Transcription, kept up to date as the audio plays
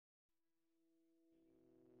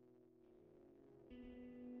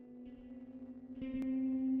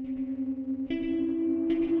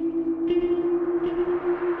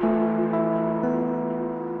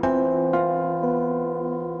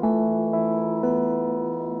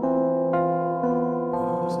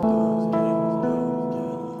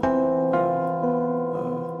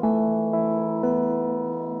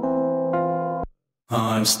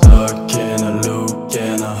I'm stuck in a loop,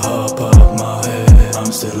 can't hop up my head. I'm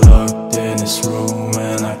still locked in this room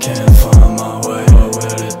and I can't find my way. What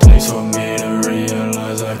will it take for me to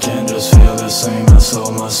realize I can't just feel the same? I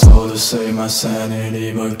sold my soul to save my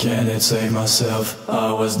sanity, but can it save myself?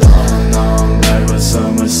 I was down, now I'm back, but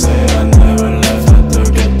some would say I never left. I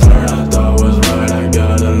took a turn I thought was right, I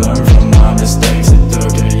gotta learn from my mistakes. It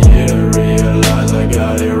took a year to realize I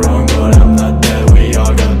got it wrong, but I'm not dead. We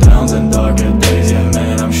all got downs and darker days, yeah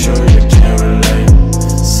man, I'm sure you can relate.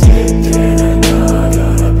 Sleeping at night,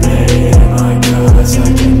 got a blade in my guts.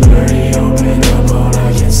 I can barely open up, all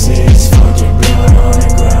I can see is fucking blood on the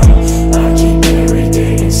ground. I keep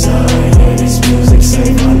everything inside, yeah, this music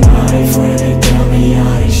saved my life. When they tell me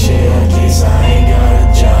I ain't shit, I guess I ain't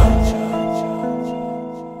got a job.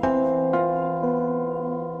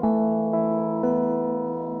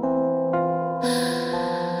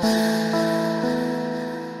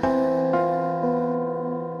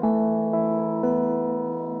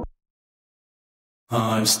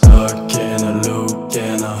 I'm stuck in a loop,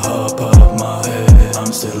 can't hop up my head. I'm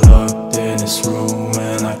still locked in this room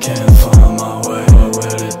and I can't find my way. What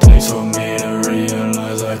will it take for me to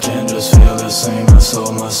realize I can't just feel the same? I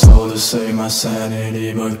sold my soul to save my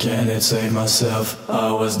sanity, but can it save myself?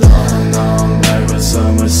 I was down, now I'm back, but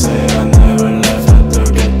some would say I never left. I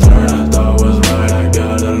took a turn I thought was right, I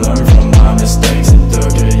gotta learn from my mistakes. It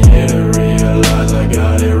took a year to realize I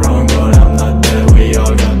got it wrong, but I'm not dead. We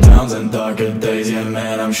all got downs and darker days, yeah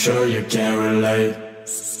man, I'm sure you can relate.